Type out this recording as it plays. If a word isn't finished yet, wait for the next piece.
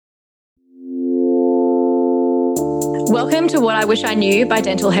Welcome to What I Wish I Knew by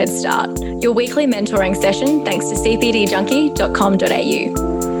Dental Head Start, your weekly mentoring session thanks to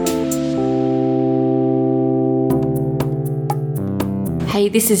cpdjunkie.com.au. Hey,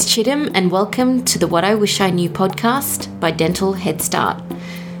 this is Chidam and welcome to the What I Wish I Knew podcast by Dental Head Start.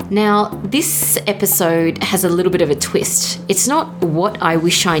 Now, this episode has a little bit of a twist. It's not what I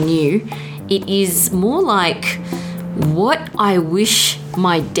wish I knew, it is more like what I wish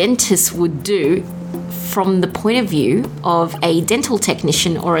my dentist would do from the point of view of a dental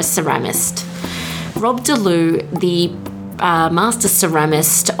technician or a ceramist. Rob Dulieu, the master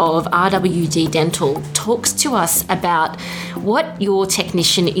ceramist of RWD Dental, talks to us about what your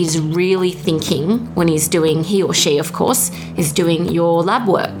technician is really thinking when he's doing, he or she of course, is doing your lab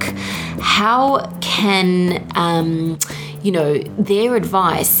work. How can their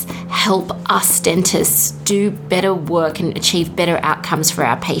advice help us dentists do better work and achieve better outcomes for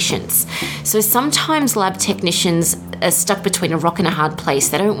our patients? So sometimes lab technicians are stuck between a rock and a hard place.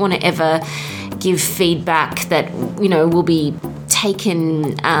 They don't want to ever give feedback that, will be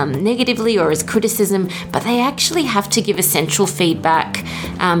taken negatively or as criticism, but they actually have to give essential feedback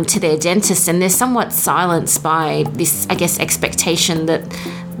to their dentist, and they're somewhat silenced by this, expectation that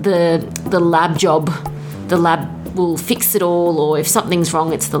the lab will fix it all, or if something's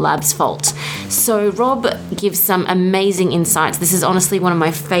wrong, it's the lab's fault. So Rob gives some amazing insights. This is honestly one of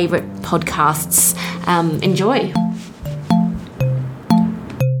my favourite podcasts. Enjoy.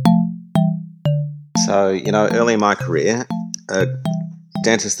 So, early in my career, a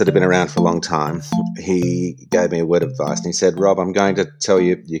dentist that had been around for a long time, he gave me a word of advice and he said, Rob, I'm going to tell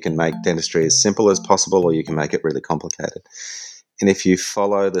you, you can make dentistry as simple as possible or you can make it really complicated. And if you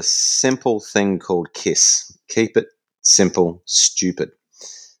follow the simple thing called KISS, keep it simple, stupid.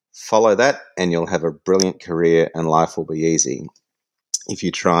 Follow that and you'll have a brilliant career and life will be easy. If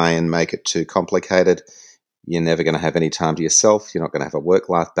you try and make it too complicated, you're never going to have any time to yourself. You're not going to have a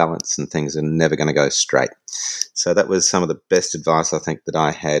work-life balance and things are never going to go straight. So that was some of the best advice I think that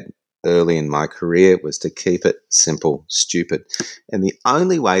I had early in my career, was to keep it simple, stupid. And the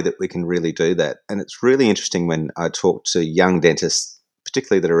only way that we can really do that, and it's really interesting when I talk to young dentists,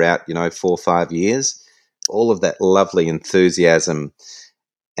 particularly that are out, 4 or 5 years, all of that lovely enthusiasm,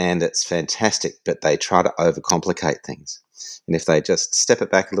 and it's fantastic, but they try to overcomplicate things. And if they just step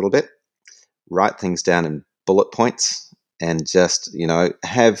it back a little bit, write things down in bullet points, and just,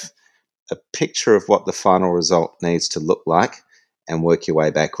 have a picture of what the final result needs to look like and work your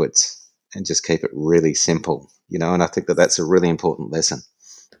way backwards and just keep it really simple, and I think that that's a really important lesson.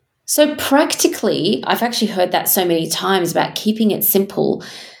 So practically, I've actually heard that so many times about keeping it simple.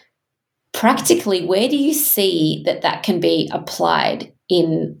 Practically, where do you see that can be applied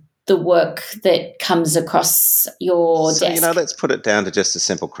in the work that comes across your desk? Let's put it down to just a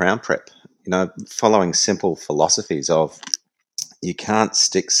simple crown prep. Following simple philosophies of you can't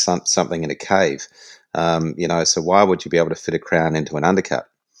stick something in a cave, so why would you be able to fit a crown into an undercut?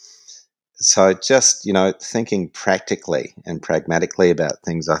 So just, thinking practically and pragmatically about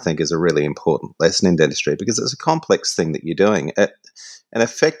things, I think, is a really important lesson in dentistry, because it's a complex thing that you're doing. And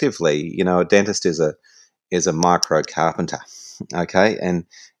effectively, a dentist is a micro carpenter, okay? And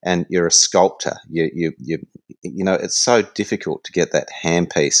you're a sculptor. It's so difficult to get that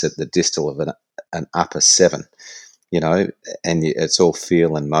handpiece at the distal of an upper 7, and it's all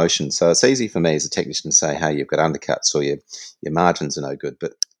feel and motion. So it's easy for me as a technician to say, hey, you've got undercuts or your margins are no good.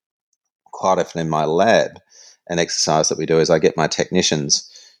 But quite often in my lab, an exercise that we do is I get my technicians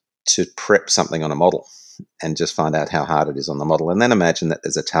to prep something on a model and just find out how hard it is on the model. And then imagine that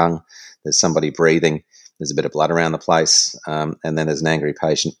there's a tongue, there's somebody breathing, there's a bit of blood around the place, and then there's an angry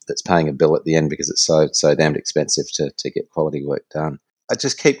patient that's paying a bill at the end because it's so damned expensive to get quality work done. I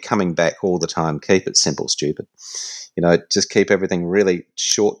just keep coming back all the time, keep it simple, stupid. Just keep everything really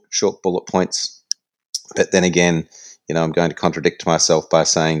short bullet points. But then again, I'm going to contradict myself by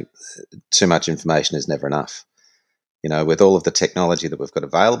saying too much information is never enough. With all of the technology that we've got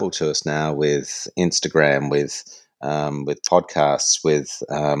available to us now, with Instagram, with podcasts, with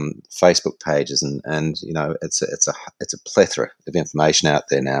Facebook pages, and it's a plethora of information out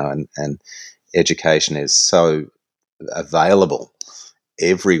there now, and education is so available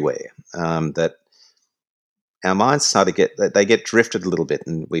everywhere that our minds start to get drifted a little bit,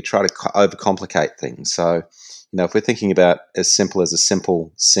 and we try to overcomplicate things. So, if we're thinking about as simple as a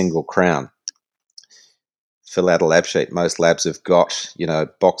simple single crown, fill out a lab sheet. Most labs have got,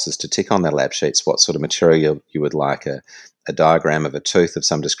 boxes to tick on their lab sheets, what sort of material you would like, a diagram of a tooth of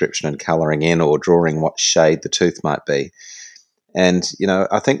some description and colouring in or drawing what shade the tooth might be. And,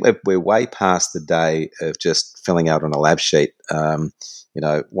 I think we're way past the day of just filling out on a lab sheet,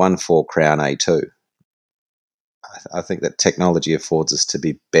 1/4 crown A2. I think that technology affords us to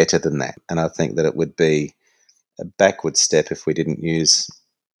be better than that. And I think that it would be a backward step if we didn't use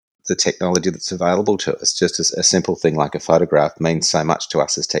the technology that's available to us. Just a simple thing like a photograph means so much to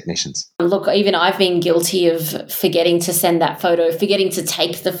us as technicians. Look, even I've been guilty of forgetting to send that photo, forgetting to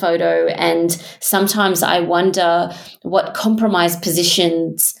take the photo. And sometimes I wonder what compromised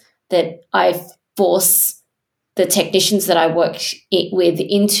positions that I force the technicians that I work with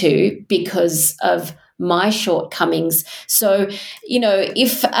into because of my shortcomings. So,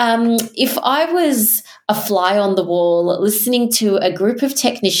 if I was a fly on the wall listening to a group of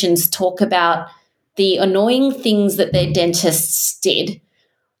technicians talk about the annoying things that their dentists did,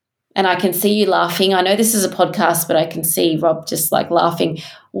 and I can see you laughing. I know this is a podcast, but I can see Rob just like laughing.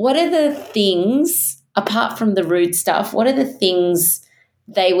 What are the things, apart from the rude stuff, what are the things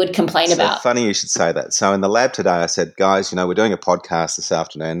they would complain about? Funny you should say that. So in the lab today, I said, guys, we're doing a podcast this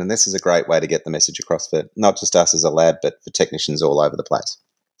afternoon, and this is a great way to get the message across for not just us as a lab, but for technicians all over the place.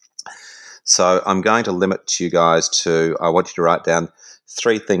 So I'm going to limit you guys to, I want you to write down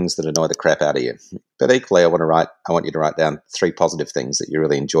 3 things that annoy the crap out of you. But equally, I want you to write down 3 positive things that you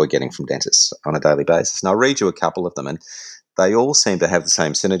really enjoy getting from dentists on a daily basis. And I'll read you a couple of them, and they all seem to have the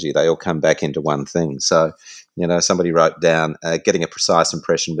same synergy. They all come back into one thing. So, somebody wrote down getting a precise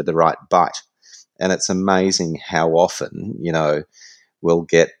impression with the right bite. And it's amazing how often, we'll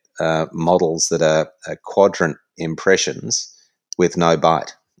get models that are quadrant impressions with no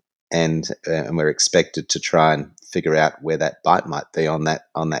bite. And we're expected to try and figure out where that bite might be on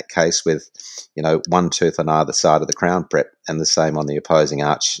that case with, one tooth on either side of the crown prep, and the same on the opposing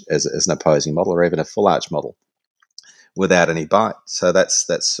arch as an opposing model, or even a full arch model without any bite. So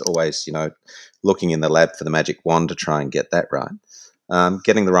that's always, looking in the lab for the magic wand to try and get that right.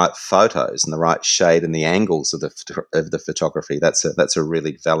 Getting the right photos and the right shade and the angles of the photography. That's a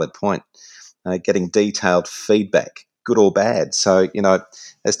really valid point. Getting detailed feedback, good or bad. So,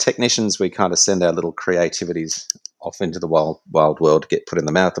 as technicians, we kind of send our little creativities off into the wild world to get put in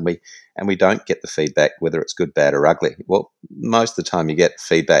the mouth, and we don't get the feedback, whether it's good, bad, or ugly. Well, most of the time you get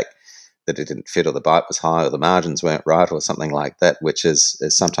feedback that it didn't fit, or the bite was high, or the margins weren't right, or something like that, which is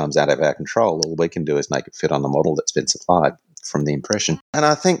sometimes out of our control. All we can do is make it fit on the model that's been supplied from the impression. And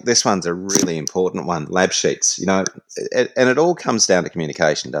I think this one's a really important one, lab sheets, and it all comes down to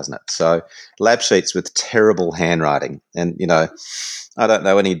communication, doesn't it? So lab sheets with terrible handwriting, and, I don't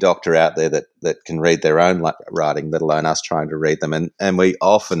know any doctor out there that can read their own writing, let alone us trying to read them. And we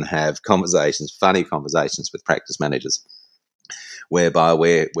often have funny conversations with practice managers, whereby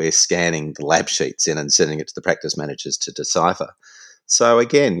we're scanning the lab sheets in and sending it to the practice managers to decipher. So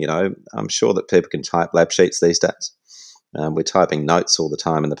again, I'm sure that people can type lab sheets these days. We're typing notes all the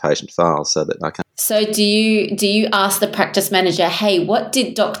time in the patient file so that I can. So do you ask the practice manager, hey, what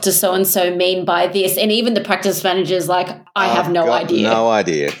did Dr. So-and-so mean by this? And even the practice manager's like, I have no idea. No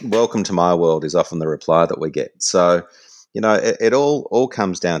idea. Welcome to my world is often the reply that we get. So, it all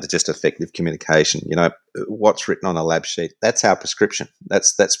comes down to just effective communication. What's written on a lab sheet, that's our prescription.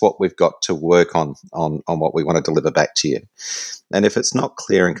 That's what we've got to work on what we want to deliver back to you. And if it's not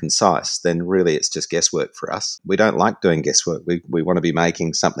clear and concise, then really it's just guesswork for us. We don't like doing guesswork. We want to be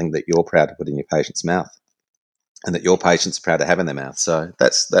making something that you're proud to put in your patient's mouth, and that your patient's proud to have in their mouth. So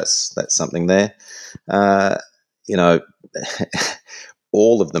that's something there.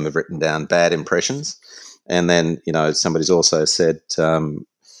 All of them have written down bad impressions. And then, somebody's also said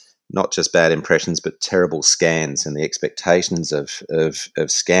not just bad impressions, but terrible scans, and the expectations of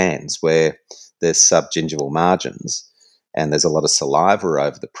scans where there's subgingival margins and there's a lot of saliva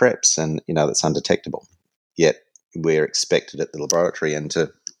over the preps, and, that's undetectable. Yet we're expected at the laboratory and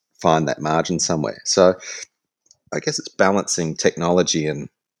to find that margin somewhere. So I guess it's balancing technology and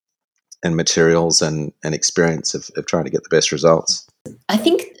materials and experience of trying to get the best results. I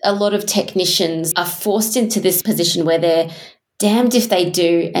think a lot of technicians are forced into this position where they're damned if they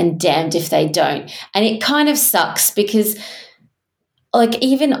do and damned if they don't. And it kind of sucks because, like,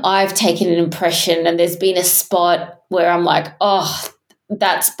 even I've taken an impression and there's been a spot where I'm like, oh,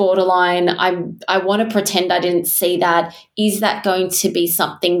 that's borderline. I want to pretend I didn't see that. Is that going to be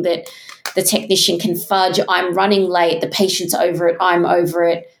something that the technician can fudge? I'm running late. The patient's over it. I'm over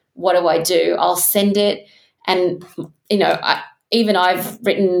it. What do? I'll send it. And, I've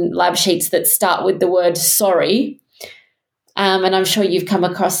written lab sheets that start with the word sorry, and I'm sure you've come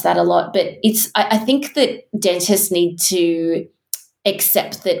across that a lot. But I think that dentists need to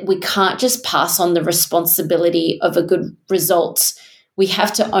accept that we can't just pass on the responsibility of a good result. We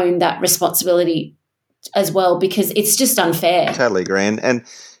have to own that responsibility as well, because it's just unfair. I totally agree. And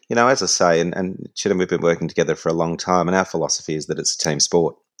as I say, and Chidam, we've been working together for a long time, and our philosophy is that it's a team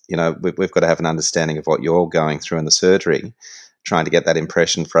sport. we've got to have an understanding of what you're going through in the surgery, trying to get that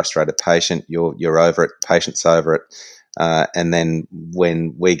impression, frustrated patient, you're over it, patient's over it. And then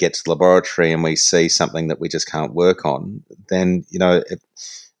when we get to the laboratory and we see something that we just can't work on, then,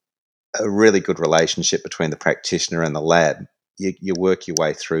 a really good relationship between the practitioner and the lab, you work your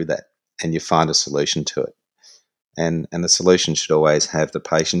way through that and you find a solution to it. And the solution should always have the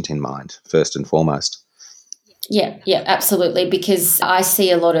patient in mind, first and foremost. Yeah, absolutely. Because I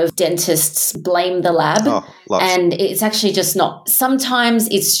see a lot of dentists blame the lab, and it's actually just not. Sometimes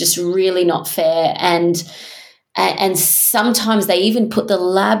it's just really not fair, and sometimes they even put the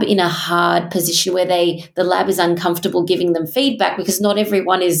lab in a hard position where the lab is uncomfortable giving them feedback because not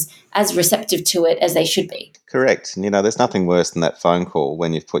everyone is as receptive to it as they should be. Correct. And, there's nothing worse than that phone call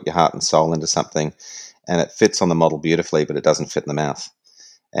when you've put your heart and soul into something and it fits on the model beautifully, but it doesn't fit in the mouth,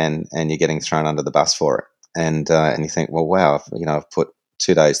 and you're getting thrown under the bus for it. And you think, well, wow, I've put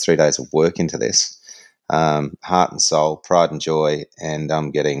 2 days, 3 days of work into this, heart and soul, pride and joy, and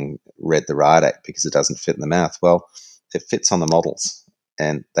I'm getting read the right at because it doesn't fit in the mouth. Well, it fits on the models,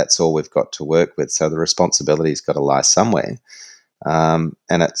 and that's all we've got to work with. So the responsibility's got to lie somewhere. And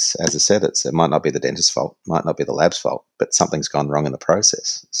it's, as I said, it might not be the dentist's fault, might not be the lab's fault, but something's gone wrong in the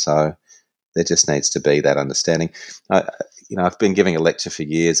process. So there just needs to be that understanding. I've been giving a lecture for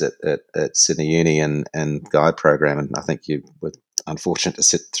years at Sydney Uni and guide program, and I think you were unfortunate to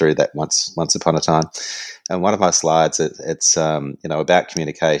sit through that once upon a time. And one of my slides, it's about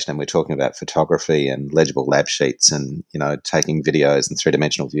communication, and we're talking about photography and legible lab sheets, and taking videos and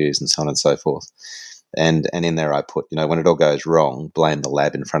 3-dimensional views and so on and so forth. And in there I put, when it all goes wrong, blame the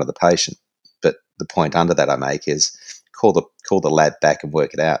lab in front of the patient. But the point under that I make is call the lab back and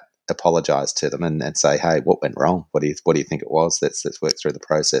work it out. Apologize to them and say, hey, what went wrong? What do you think it was? Let's work through the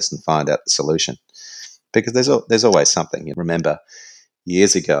process and find out the solution. Because there's always something. You remember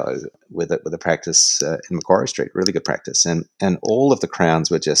years ago with a practice in Macquarie Street, really good practice, and all of the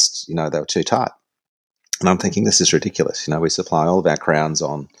crowns were just, they were too tight. And I'm thinking, this is ridiculous. We supply all of our crowns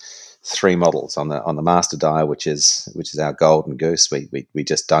on 3 models on the master die, which is our golden goose. We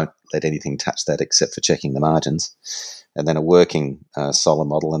just don't let anything touch that except for checking the margins. And then a working solid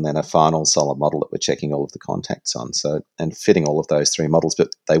model, and then a final solid model that we're checking all of the contacts on. So, and fitting all of those 3 models, but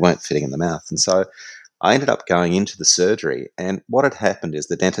they weren't fitting in the mouth. And so I ended up going into the surgery, and what had happened is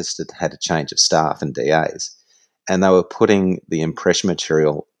the dentist had a change of staff and DAs, and they were putting the impression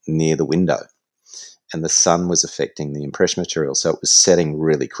material near the window, and the sun was affecting the impression material, so it was setting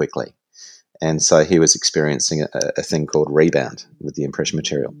really quickly. And so he was experiencing a thing called rebound with the impression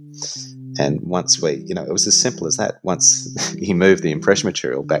material. And once it was as simple as that. Once he moved the impression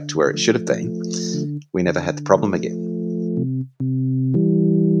material back to where it should have been, we never had the problem again.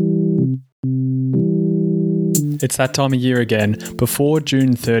 It's that time of year again. Before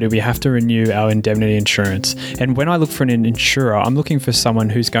June 30, we have to renew our indemnity insurance. And when I look for an insurer, I'm looking for someone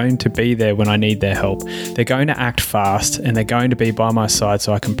who's going to be there when I need their help. They're going to act fast, and they're going to be by my side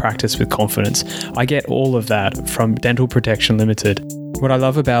so I can practice with confidence. I get all of that from Dental Protection Limited. What I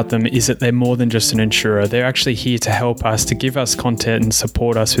love about them is that they're more than just an insurer. They're actually here to help us, to give us content and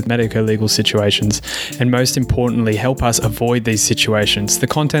support us with medico-legal situations, and most importantly, help us avoid these situations. The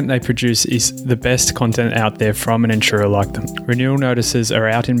content they produce is the best content out there from an insurer like them. Renewal notices are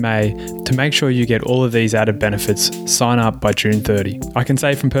out in May. To make sure you get all of these added benefits, sign up by June 30. I can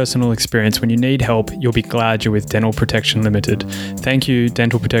say from personal experience, when you need help, you'll be glad you're with Dental Protection Limited. Thank you,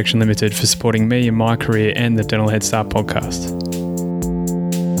 Dental Protection Limited, for supporting me in my career and the Dental Head Start podcast.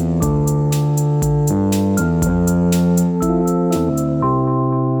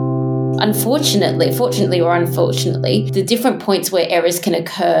 Fortunately or unfortunately, the different points where errors can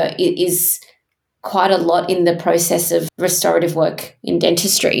occur is quite a lot in the process of restorative work in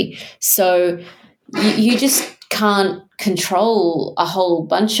dentistry. So you just can't control a whole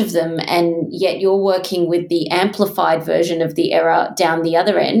bunch of them, and yet you're working with the amplified version of the error down the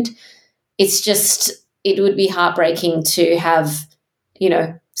other end. It would be heartbreaking to have,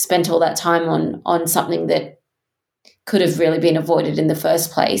 spent all that time on something that could have really been avoided in the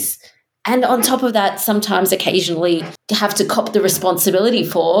first place. And on top of that, sometimes occasionally have to cop the responsibility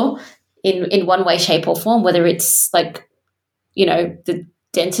for in one way, shape or form, whether it's the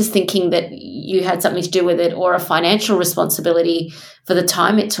dentist thinking that you had something to do with it, or a financial responsibility for the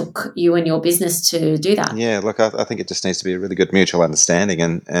time it took you and your business to do that. Yeah, look, I think it just needs to be a really good mutual understanding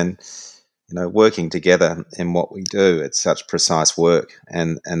and working together in what we do. It's such precise work,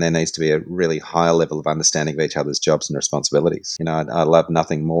 and there needs to be a really high level of understanding of each other's jobs and responsibilities. I love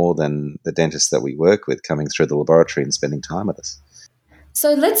nothing more than the dentists that we work with coming through the laboratory and spending time with us.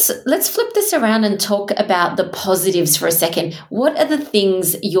 So let's flip this around and talk about the positives for a second. What are the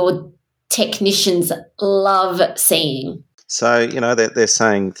things your technicians love seeing? So, they're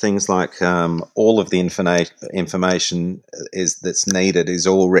saying things like all of the information that's needed is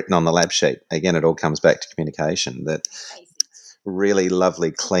all written on the lab sheet. Again, it all comes back to communication. That really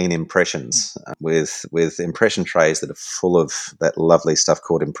lovely, clean impressions with impression trays that are full of that lovely stuff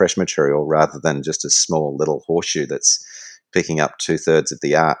called impression material, rather than just a small little horseshoe that's picking up 2/3 of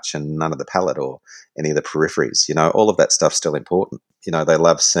the arch and none of the palate or any of the peripheries. All of that stuff's still important. They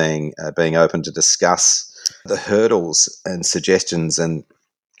love seeing being open to discuss the hurdles and suggestions and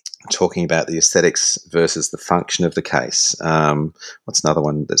talking about the aesthetics versus the function of the case. What's another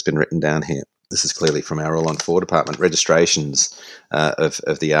one that's been written down here? This is clearly from our All-on-4 department. Registrations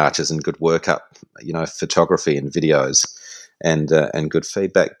of the arches and good workup, photography and videos and good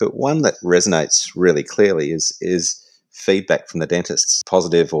feedback. But one that resonates really clearly is feedback from the dentists,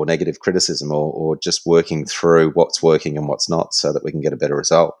 positive or negative criticism, or just working through what's working and what's not so that we can get a better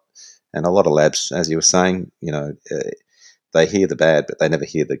result. And a lot of labs, as you were saying, they hear the bad, but they never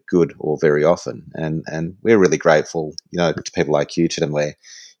hear the good, or very often. And we're really grateful, to people like you, Tim, where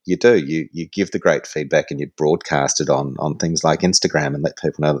you give the great feedback and you broadcast it on things like Instagram and let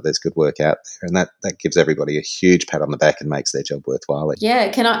people know that there's good work out there. And that gives everybody a huge pat on the back and makes their job worthwhile. Yeah.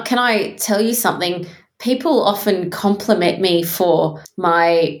 Can I tell you something? People often compliment me for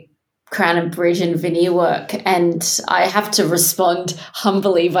my crown and bridge and veneer work, and I have to respond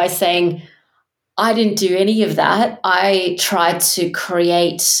humbly by saying, I didn't do any of that. I tried to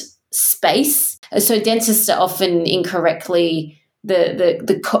create space. So dentists are often incorrectly,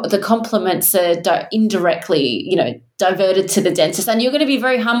 the compliments are indirectly, diverted to the dentist. And you're going to be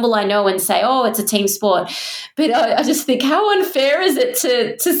very humble, I know, and say, oh, it's a team sport. But I just think, how unfair is it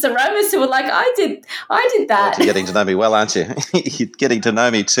to ceramists who are like, I did that. You're getting to know me well, aren't you? You're getting to know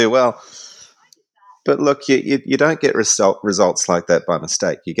me too well. But look, you don't get results like that by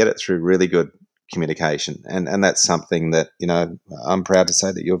mistake. You get it through really good communication, and that's something that I'm proud to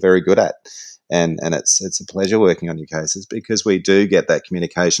say that you're very good at, and it's a pleasure working on your cases, because we do get that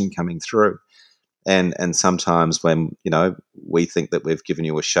communication coming through, and sometimes when we think that we've given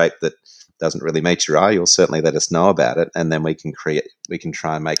you a shape that doesn't really meet your eye, you'll certainly let us know about it, and then we can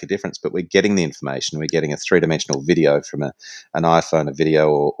try and make a difference. But we're getting the information. We're getting a 3-dimensional video from an iPhone, a video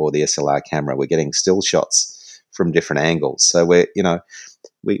or the SLR camera. We're getting still shots from different angles. So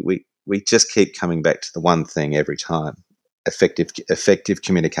we just keep coming back to the one thing every time. Effective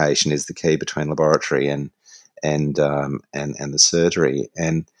communication is the key between laboratory and the surgery.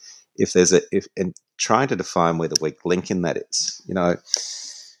 And and trying to define where the weak link in that is,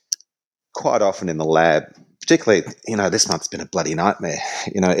 quite often in the lab, particularly, this month's been a bloody nightmare.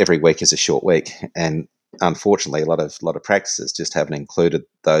 Every week is a short week, and unfortunately, a lot of practices just haven't included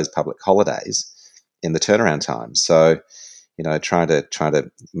those public holidays in the turnaround time. So, trying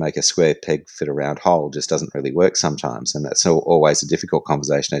to make a square peg fit a round hole just doesn't really work sometimes, and that's always a difficult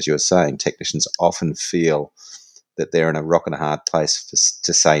conversation. As you were saying, technicians often feel that they're in a rock and a hard place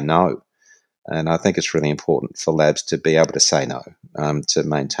to say no. And I think it's really important for labs to be able to say no, to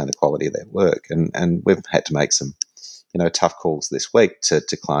maintain the quality of their work. And we've had to make some, tough calls this week to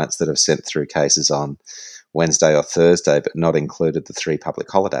clients that have sent through cases on Wednesday or Thursday, but not included the 3 public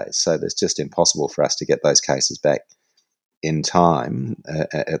holidays. So it's just impossible for us to get those cases back in time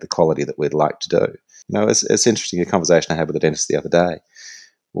at the quality that we'd like to do. It's interesting, a conversation I had with a dentist the other day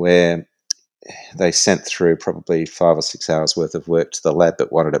where they sent through probably 5 or 6 hours worth of work to the lab,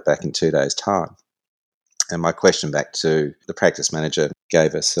 but wanted it back in 2 days' time. And my question back to the practice manager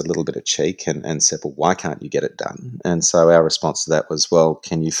gave us a little bit of cheek and said, well, why can't you get it done? And so our response to that was, well,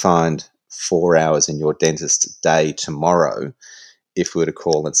 can you find 4 hours in your dentist's day tomorrow? If we were to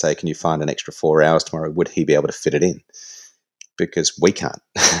call and say, can you find an extra 4 hours tomorrow, would he be able to fit it in? Because we can't,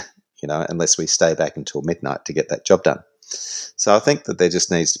 unless we stay back until midnight to get that job done. So I think that there just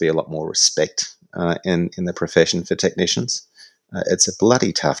needs to be a lot more respect in the profession for technicians. It's a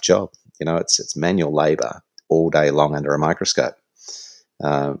bloody tough job. It's manual labour all day long under a microscope,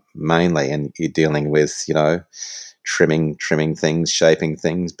 mainly, and you're dealing with trimming things, shaping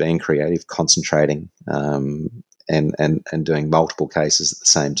things, being creative, concentrating, and doing multiple cases at the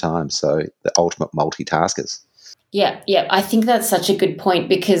same time. So the ultimate multitaskers. Yeah. I think that's such a good point,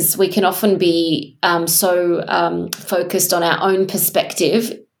 because we can often be so focused on our own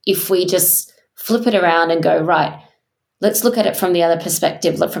perspective. If we just flip it around and go, right, let's look at it from the other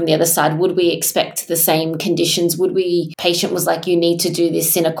perspective, look from the other side. Would we expect the same conditions? Patient was like, you need to do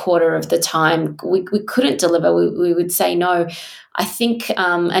this in a quarter of the time. We couldn't deliver. We would say no. I think,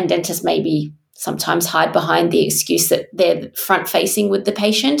 and dentists may be sometimes hide behind the excuse that they're front facing with the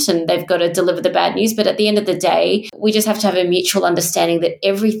patient and they've got to deliver the bad news. But at the end of the day, we just have to have a mutual understanding that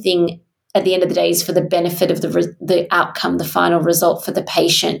everything at the end of the day is for the benefit of the outcome, the final result for the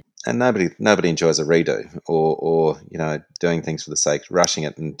patient. And nobody enjoys a redo or doing things for the sake of rushing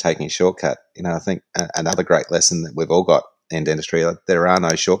it and taking a shortcut. I think another great lesson that we've all got in dentistry, there are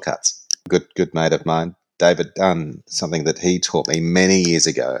no shortcuts. Good mate of mine, David Dunn, something that he taught me many years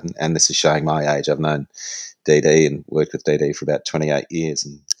ago, and this is showing my age. I've known DD and worked with DD for about 28 years,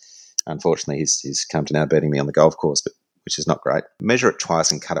 and unfortunately he's come to now beating me on the golf course, which is not great. Measure it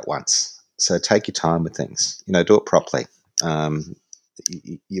twice and cut it once. So take your time with things. Do it properly.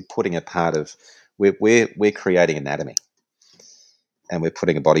 You're putting a part of we're creating anatomy, and we're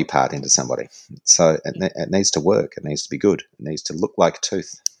putting a body part into somebody. So it needs to work. It needs to be good. It needs to look like a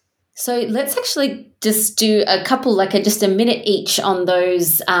tooth. So let's actually just do a couple, just a minute each on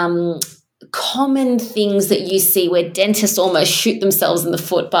those common things that you see where dentists almost shoot themselves in the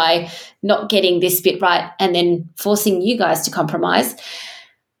foot by not getting this bit right and then forcing you guys to compromise.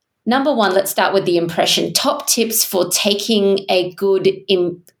 Number one, let's start with the impression. Top tips for taking a good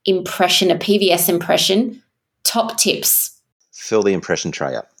impression, a PVS impression. Top tips. Fill the impression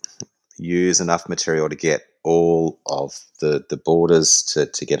tray up. Use enough material to get all of the borders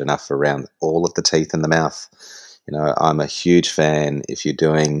to get enough around all of the teeth in the mouth. I'm a huge fan if you're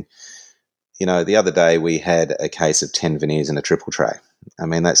doing, the other day we had a case of 10 veneers in a triple tray. I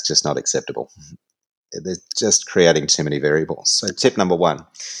mean, that's just not acceptable. They're just creating too many variables. So tip number one,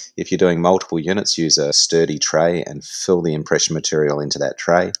 if you're doing multiple units, use a sturdy tray and fill the impression material into that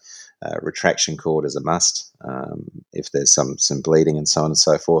tray. Retraction cord is a must. If there's some bleeding and so on and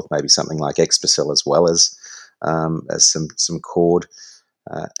so forth, maybe something like Expasil as well as some cord,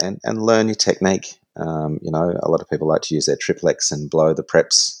 and learn your technique. A lot of people like to use their triplex and blow the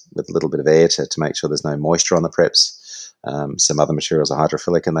preps with a little bit of air to make sure there's no moisture on the preps. Some other materials are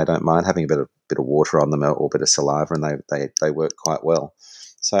hydrophilic and they don't mind having a bit of water on them or a bit of saliva, and they work quite well.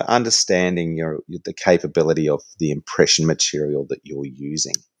 So understanding the capability of the impression material that you're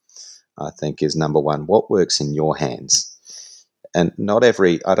using, I think, is number one. What works in your hands? And I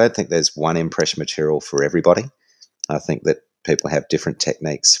don't think there's one impression material for everybody. I think that people have different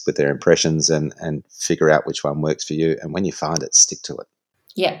techniques with their impressions and figure out which one works for you. And when you find it, stick to it.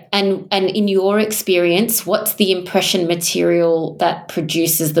 Yeah. And in your experience, what's the impression material that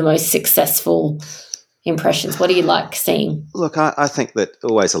produces the most successful impressions? What do you like seeing? Look, I think that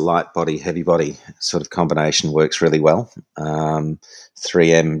always a light body, heavy body sort of combination works really well.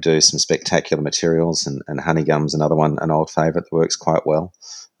 3M do some spectacular materials, and Honeygum's another one, an old favourite that works quite well.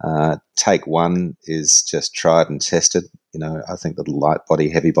 Take One is just tried and tested. I think the light body,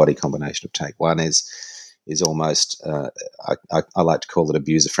 heavy body combination of Take One is almost, I like to call it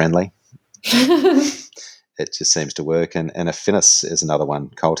abuser friendly. It just seems to work. And Affinis is another one,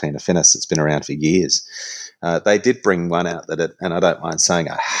 Coltine Affinis. It's been around for years. They did bring one out and I don't mind saying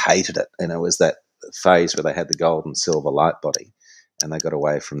I hated it. And it was that phase where they had the gold and silver light body, and they got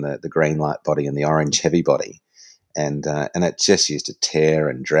away from the green light body and the orange heavy body. And it just used to tear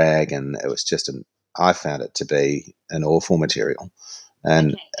and drag, and it was just I found it to be an awful material.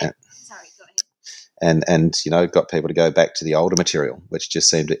 And got people to go back to the older material, which just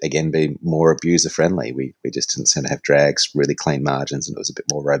seemed to, again, be more abuser-friendly. We just didn't seem to have drags, really clean margins, and it was a bit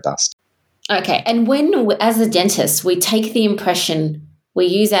more robust. Okay, and when, as a dentist, we take the impression, we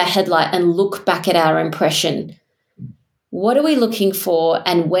use our headlight and look back at our impression, what are we looking for,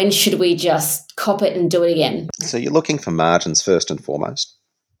 and when should we just cop it and do it again? So you're looking for margins first and foremost,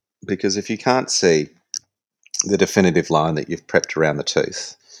 because if you can't see the definitive line that you've prepped around the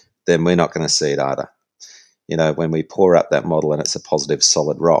tooth, then we're not going to see it either. When we pour up that model and it's a positive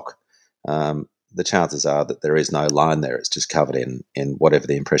solid rock, the chances are that there is no line there. It's just covered in whatever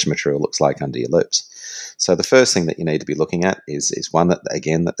the impression material looks like under your loops. So the first thing that you need to be looking at is one that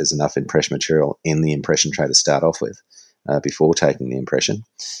there's enough impression material in the impression tray to start off with before taking the impression,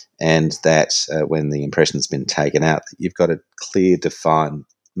 and that when the impression's been taken out, you've got a clear, defined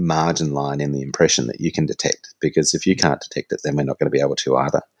margin line in the impression that you can detect, because if you can't detect it, then we're not going to be able to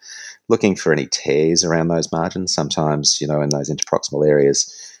either. Looking for any tears around those margins. Sometimes, in those interproximal areas,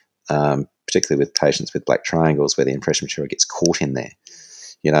 particularly with patients with black triangles where the impression material gets caught in there,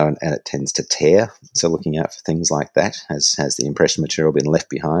 and it tends to tear. So looking out for things like that. Has the impression material been left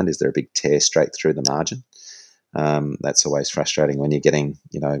behind? Is there a big tear straight through the margin? That's always frustrating when you're getting,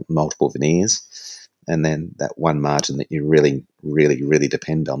 multiple veneers. And then that one margin that you really, really, really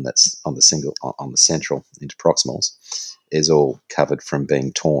depend on, that's on the central interproximals, is all covered from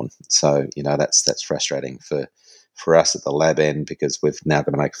being torn. So, that's frustrating for for us at the lab end, because we've now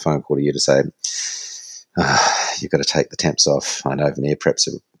got to make a phone call to you to say, you've got to take the temps off. I know veneer preps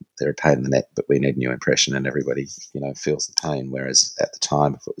they're a pain in the neck, but we need a new impression, and everybody, feels the pain. Whereas at the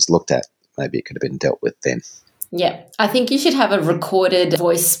time, if it was looked at, maybe it could have been dealt with then. Yeah, I think you should have a recorded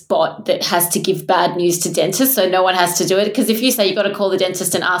voice bot that has to give bad news to dentists, so no one has to do it. Because if you say you've got to call the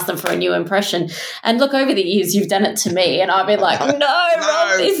dentist and ask them for a new impression, and look, over the years you've done it to me, and I'll be like, no,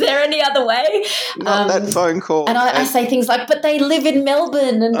 Rob, is there any other way? Not that phone call. And I say things like, but they live in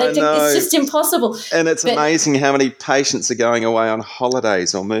Melbourne, and it's just impossible. And it's amazing how many patients are going away on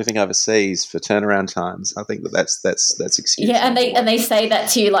holidays or moving overseas for turnaround times. I think that's excuse. Yeah, and they say that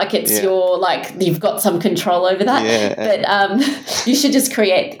to you like it's your, like you've got some control over that. Yeah. But you should just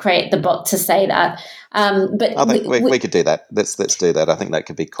create the bot to say that. But I think we could do that. Let's do that. I think that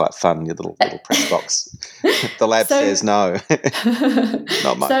could be quite fun. Your little press box. The lab says no.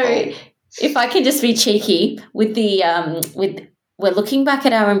 Not my fault. If I can just be cheeky with the we're looking back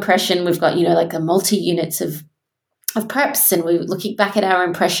at our impression. We've got like a multi units of preps, and we're looking back at our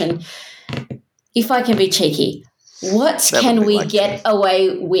impression. If I can be cheeky, what can we get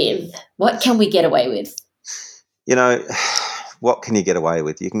away with? What can we get away with? What can you get away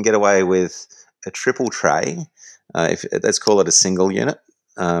with? You can get away with a triple tray. Let's call it a single unit.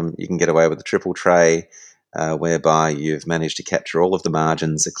 You can get away with a triple tray whereby you've managed to capture all of the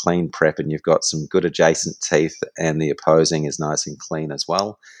margins, a clean prep, and you've got some good adjacent teeth, and the opposing is nice and clean as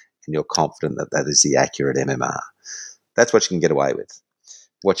well, and you're confident that that is the accurate MMR. That's what you can get away with.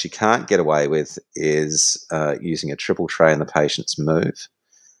 What you can't get away with is using a triple tray in the patient's move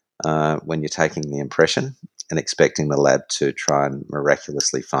when you're taking the impression and expecting the lab to try and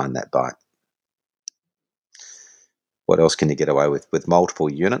miraculously find that bite. What else can you get away with? With multiple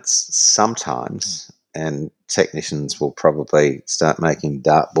units, sometimes, and technicians will probably start making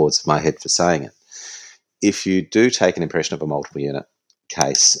dartboards of my head for saying it. If you do take an impression of a multiple unit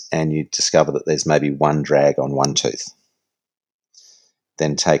case and you discover that there's maybe one drag on one tooth,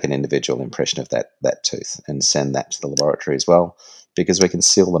 then take an individual impression of that tooth and send that to the laboratory as well, because we can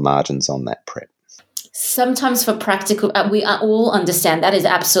seal the margins on that prep. Sometimes for practical, we all understand that is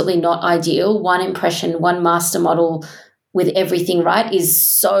absolutely not ideal. One impression, one master model with everything right is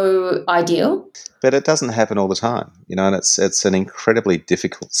so ideal. But it doesn't happen all the time, and it's an incredibly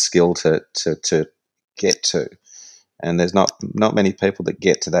difficult skill to get to, and there's not many people that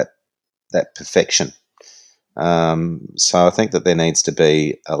get to that perfection. So I think that there needs to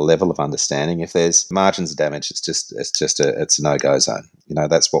be a level of understanding. If there's margins of damage, it's a no-go zone.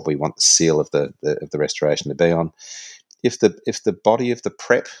 That's what we want the seal of the restoration to be on. If the body of the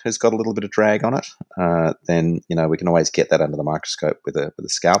prep has got a little bit of drag on it, then we can always get that under the microscope with a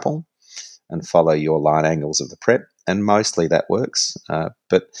scalpel and follow your line angles of the prep, and mostly that works.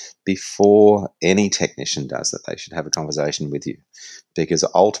 But before any technician does that, they should have a conversation with you, because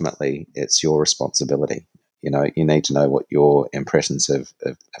ultimately it's your responsibility. You need to know what your impressions have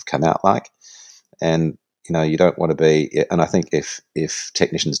come out like, and you don't want to be. And I think if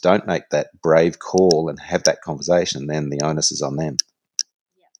technicians don't make that brave call and have that conversation, then the onus is on them.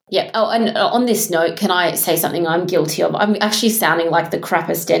 Yeah. Oh, and on this note, can I say something I'm guilty of? I'm actually sounding like the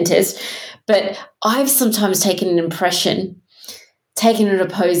crappest dentist, but I've sometimes taken an impression, taken it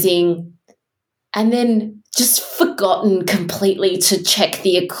opposing, and then just forgotten completely to check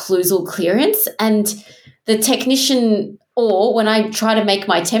the occlusal clearance. And the technician, or when I try to make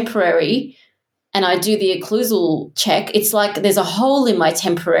my temporary and I do the occlusal check, it's like there's a hole in my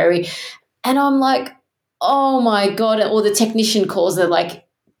temporary, and I'm like, oh my God. Or the technician calls, they're like,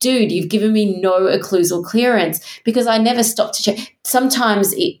 dude, you've given me no occlusal clearance, because I never stop to check.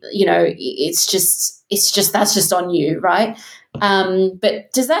 Sometimes it's just that's just on you, right?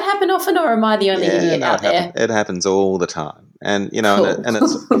 But does that happen often, or am I the only idiot out there? It happens all the time, and Cool. and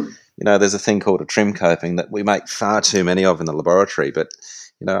it's there's a thing called a trim coping that we make far too many of in the laboratory, but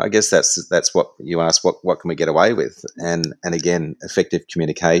I guess that's what you asked. What can we get away with? And again, effective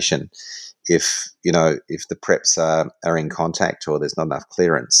communication. If the preps are in contact or there's not enough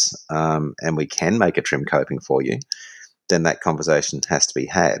clearance, and we can make a trim coping for you, then that conversation has to be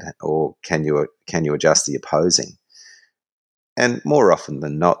had. Or can you adjust the opposing? And more often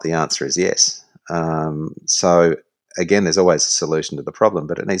than not, the answer is yes. So again, there's always a solution to the problem,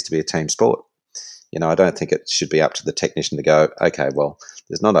 but it needs to be a team sport. I don't think it should be up to the technician to go, okay, well,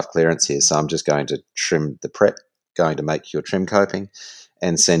 there's not enough clearance here, so I'm just going to trim the prep, going to make your trim coping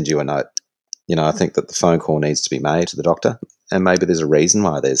and send you a note. I think that the phone call needs to be made to the doctor, and maybe there's a reason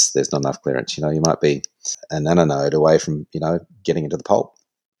why there's not enough clearance. You might be a nanonode away from, getting into the pulp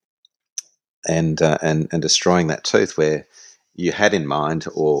and destroying that tooth, where you had in mind,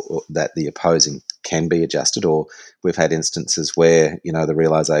 or that the opposing can be adjusted, or we've had instances where, the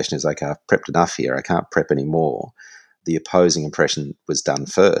realization is, okay, I've prepped enough here, I can't prep anymore. The opposing impression was done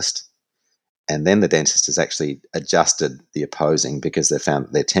first, and then the dentist has actually adjusted the opposing because they found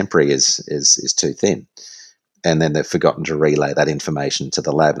that their temporary is too thin. And then they've forgotten to relay that information to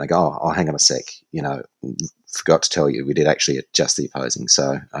the lab, and they go, oh, hang on a sec, forgot to tell you, we did actually adjust the opposing,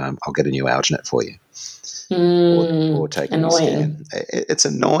 so I'll get a new alginate for you. Or take a new scan. It's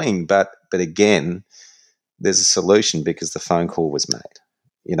annoying, but again, there's a solution because the phone call was made,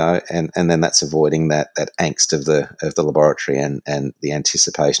 and then that's avoiding that angst of the laboratory and the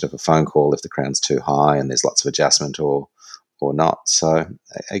anticipation of a phone call if the crown's too high and there's lots of adjustment or not. So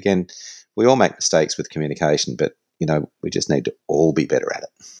again, we all make mistakes with communication, but we just need to all be better at it.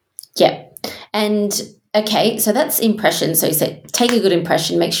 Yeah. And okay, so that's impression. So you said take a good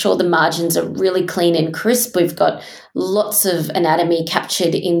impression, make sure the margins are really clean and crisp. We've got lots of anatomy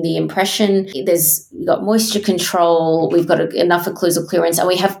captured in the impression. We've got moisture control, we've got enough occlusal clearance, and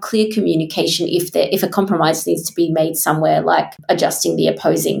we have clear communication if a compromise needs to be made somewhere, like adjusting the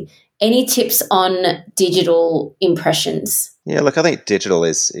opposing. Any tips on digital impressions? Yeah, look, I think digital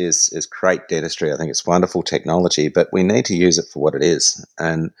is great dentistry. I think it's wonderful technology, but we need to use it for what it is.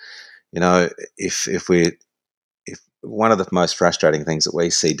 And if one of the most frustrating things that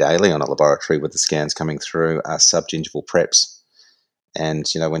we see daily on a laboratory with the scans coming through are subgingival preps. And,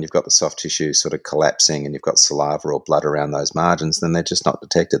 when you've got the soft tissue sort of collapsing and you've got saliva or blood around those margins, then they're just not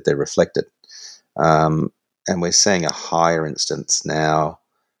detected, they're reflected. And we're seeing a higher instance now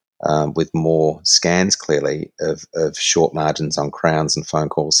with more scans clearly of short margins on crowns and phone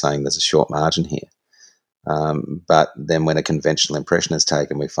calls saying there's a short margin here. But then when a conventional impression is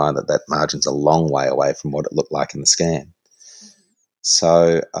taken, we find that margin's a long way away from what it looked like in the scan.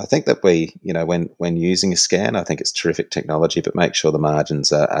 So I think that we, when using a scan, I think it's terrific technology, but make sure the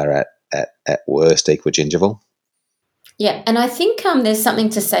margins are at worst equigingival. Yeah, and I think there's something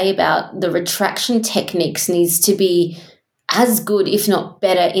to say about the retraction techniques needs to be as good, if not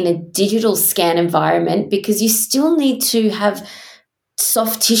better, in a digital scan environment, because you still need to have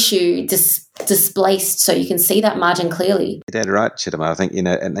soft tissue displaced so you can see that margin clearly. You're dead right, Chitama. I think,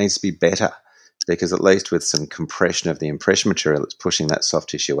 it needs to be better because at least with some compression of the impression material, it's pushing that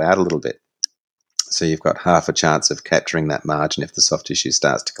soft tissue out a little bit. So you've got half a chance of capturing that margin if the soft tissue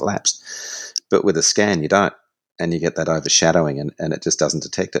starts to collapse. But with a scan, you don't. And you get that overshadowing and it just doesn't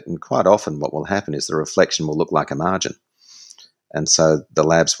detect it. And quite often what will happen is the reflection will look like a margin. And so the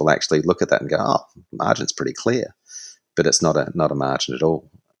labs will actually look at that and go, oh, margin's pretty clear. But it's not a margin at all.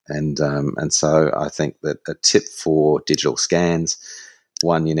 And so I think that a tip for digital scans,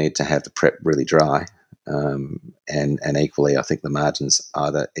 one, you need to have the prep really dry. And equally, I think the margins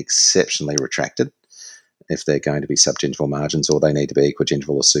either exceptionally retracted if they're going to be subgingival margins, or they need to be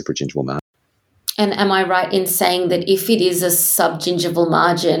equigingival or supragingival margins. And am I right in saying that if it is a subgingival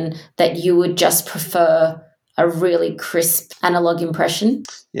margin, that you would just prefer a really crisp analog impression?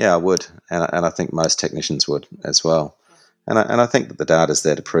 Yeah, I would. And I think most technicians would as well. And I think that the data's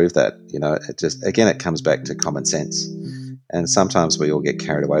there to prove that. It comes back to common sense. And sometimes we all get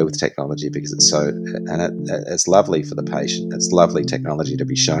carried away with technology because it's lovely for the patient. It's lovely technology to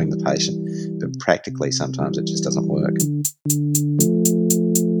be showing the patient, but practically sometimes it just doesn't work.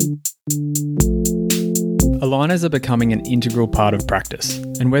 Aligners are becoming an integral part of practice,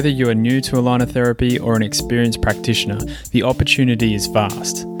 and whether you are new to aligner therapy or an experienced practitioner, the opportunity is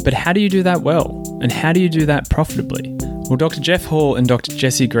vast. But how do you do that well? And how do you do that profitably? Well, Dr. Jeff Hall and Dr.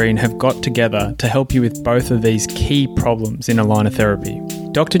 Jessie Green have got together to help you with both of these key problems in aligner therapy.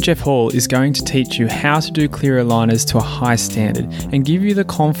 Dr. Jeff Hall is going to teach you how to do clear aligners to a high standard and give you the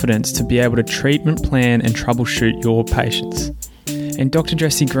confidence to be able to treatment plan and troubleshoot your patients. And Dr.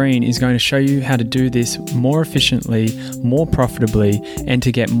 Jessie Green is going to show you how to do this more efficiently, more profitably, and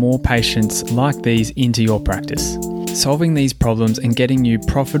to get more patients like these into your practice. Solving these problems and getting you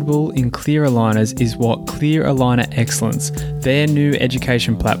profitable in clear aligners is what Clear Aligner Excellence, their new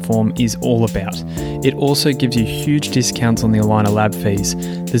education platform, is all about. It also gives you huge discounts on the aligner lab fees.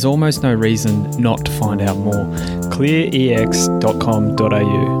 There's almost no reason not to find out more.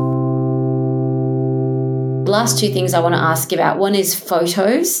 clearex.com.au. The last two things I want to ask about, one is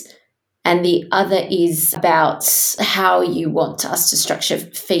photos and the other is about how you want us to structure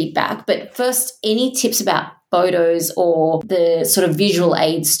feedback. But first, any tips about photos or the sort of visual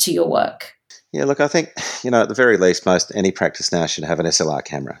aids to your work? Yeah, look, I think, at the very least, any practice now should have an SLR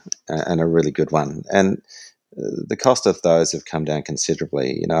camera and a really good one. And the cost of those have come down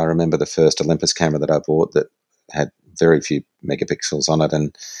considerably. I remember the first Olympus camera that I bought that had very few megapixels on it,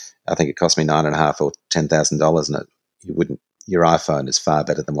 and I think it cost me $9,500 or $10,000, and you your iPhone is far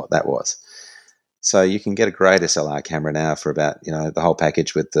better than what that was. So you can get a great SLR camera now for about, the whole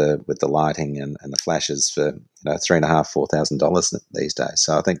package with the lighting and the flashes for, $3,500-4,000 these days.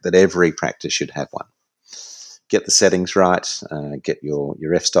 So I think that every practice should have one. Get the settings right, get your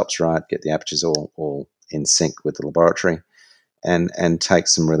f-stops right, get the apertures all in sync with the laboratory, and take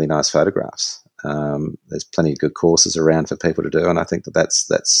some really nice photographs. There's plenty of good courses around for people to do, and I think that's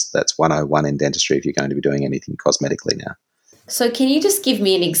 101 in dentistry if you're going to be doing anything cosmetically now. So can you just give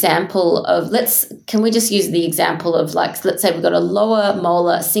me an example of, can we just use the example of, like, let's say we've got a lower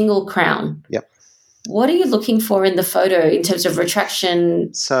molar single crown. Yep. What are you looking for in the photo in terms of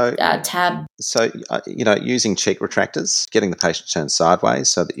retraction, tab? So, using cheek retractors, getting the patient turned sideways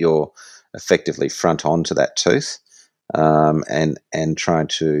so that you're effectively front on to that tooth, and trying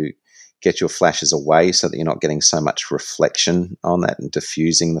to get your flashes away so that you're not getting so much reflection on that and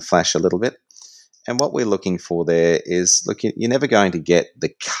diffusing the flash a little bit. And what we're looking for there is, you're never going to get the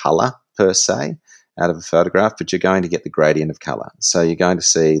colour per se out of a photograph, but you're going to get the gradient of colour. So you're going to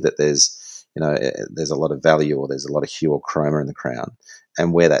see that there's a lot of value, or there's a lot of hue or chroma in the crown,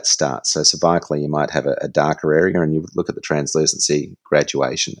 and where that starts. So cervically, you might have a darker area, and you look at the translucency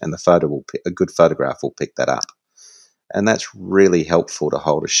graduation, and a good photograph will pick that up. And that's really helpful to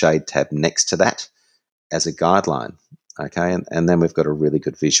hold a shade tab next to that as a guideline, okay? And then we've got a really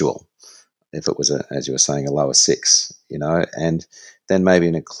good visual. If it was, as you were saying, a lower 6, and then maybe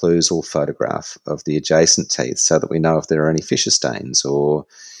an occlusal photograph of the adjacent teeth so that we know if there are any fissure stains, or,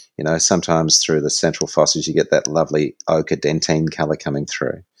 sometimes through the central fossils you get that lovely ochre dentine colour coming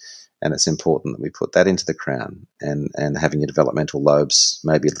through. And it's important that we put that into the crown, and having your developmental lobes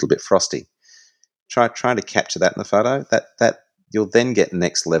maybe a little bit frosty. Trying to capture that in the photo, that you'll then get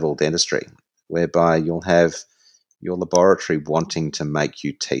next level dentistry, whereby you'll have your laboratory wanting to make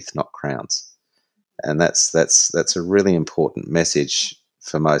you teeth, not crowns. And that's a really important message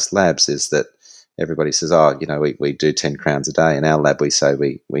for most labs, is that everybody says, we do 10 crowns a day. In our lab, we say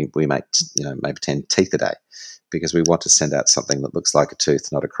we make, maybe 10 teeth a day, because we want to send out something that looks like a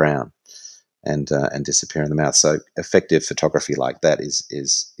tooth, not a crown, and disappear in the mouth. So effective photography like that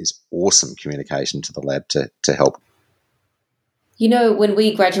is awesome communication to the lab to help. When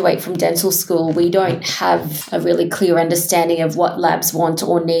we graduate from dental school, we don't have a really clear understanding of what labs want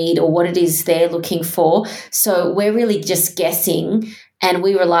or need, or what it is they're looking for. So we're really just guessing, and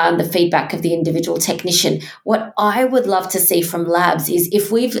we rely on the feedback of the individual technician. What I would love to see from labs is,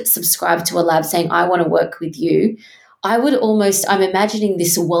 if we've subscribed to a lab saying, I want to work with you, I'm imagining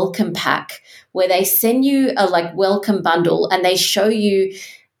this welcome pack where they send you a welcome bundle, and they show you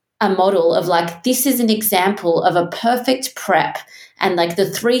a model of this is an example of a perfect prep, and the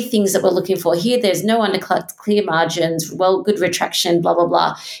 3 things that we're looking for here. There's no undercut, clear margins, good retraction, blah, blah,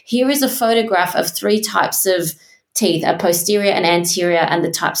 blah. Here is a photograph of 3 types of teeth, a posterior and anterior, and the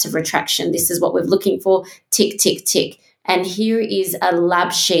types of retraction. This is what we're looking for, tick, tick, tick. And here is a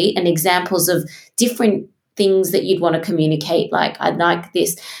lab sheet and examples of different things that you'd want to communicate, I'd like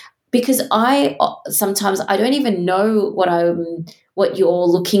this. Because sometimes I don't even know what you're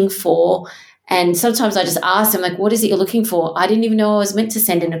looking for. And sometimes I just ask them, what is it you're looking for? I didn't even know I was meant to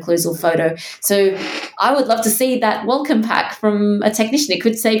send an occlusal photo. So I would love to see that welcome pack from a technician. It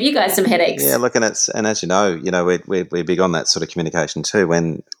could save you guys some headaches. Yeah, look, and as you know, we're big on that sort of communication too.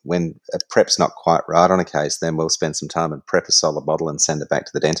 When a prep's not quite right on a case, then we'll spend some time and prep a solid model and send it back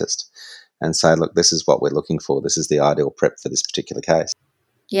to the dentist and say, look, this is what we're looking for. This is the ideal prep for this particular case.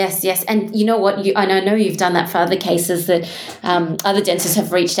 Yes, yes. And you know what? And I know you've done that for other cases that other dentists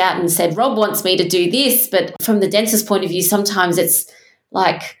have reached out and said, Rob wants me to do this. But from the dentist's point of view, sometimes it's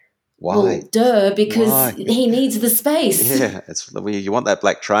why? Well, duh, because he needs the space. Yeah, you want that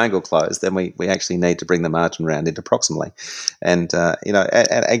black triangle closed, then we actually need to bring the margin round into proximally. And,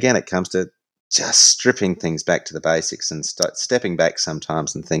 and again, it comes to just stripping things back to the basics and stepping back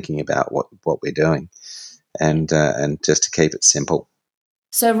sometimes and thinking about what we're doing, and just to keep it simple.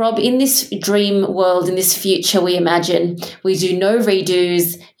 So, Rob, in this dream world, in this future we imagine, we do no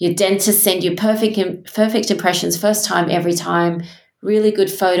redos. Your dentists send you perfect impressions first time, every time, really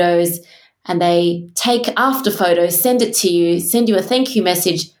good photos, and they take after photos, send it to you, send you a thank you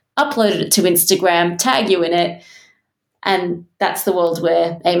message, upload it to Instagram, tag you in it, and that's the world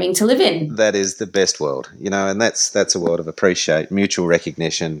we're aiming to live in. That is the best world, and that's a world of mutual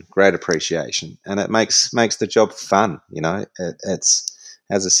recognition, great appreciation, and it makes the job fun. It's,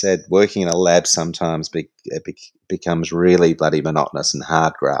 as I said, working in a lab sometimes becomes really bloody monotonous and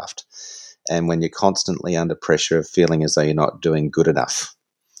hard graft. And when you're constantly under pressure of feeling as though you're not doing good enough,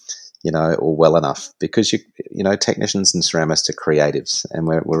 or well enough, because technicians and ceramists are creatives, and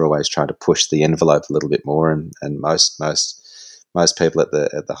we're always trying to push the envelope a little bit more. And most most people at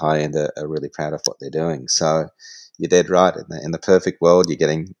the high end are really proud of what they're doing. So you're dead right. In the perfect world, you're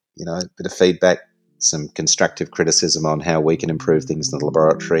getting, a bit of feedback, some constructive criticism on how we can improve things in the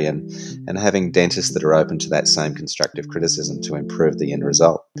laboratory, and having dentists that are open to that same constructive criticism to improve the end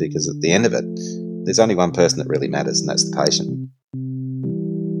result. Because at the end of it, there's only one person that really matters, and that's the patient.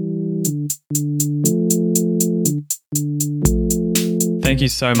 Thank you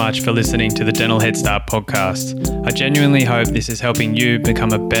so much for listening to the Dental Head Start podcast. I genuinely hope this is helping you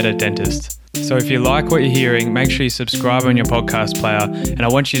become a better dentist. So if you like what you're hearing, make sure you subscribe on your podcast player, and I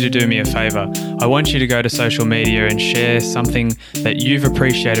want you to do me a favour. I want you to go to social media and share something that you've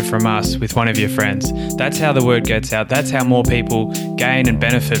appreciated from us with one of your friends. That's how the word gets out. That's how more people gain and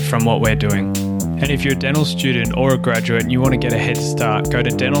benefit from what we're doing. And if you're a dental student or a graduate and you want to get a head start, go to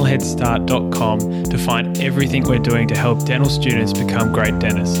dentalheadstart.com to find everything we're doing to help dental students become great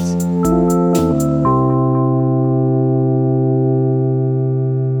dentists.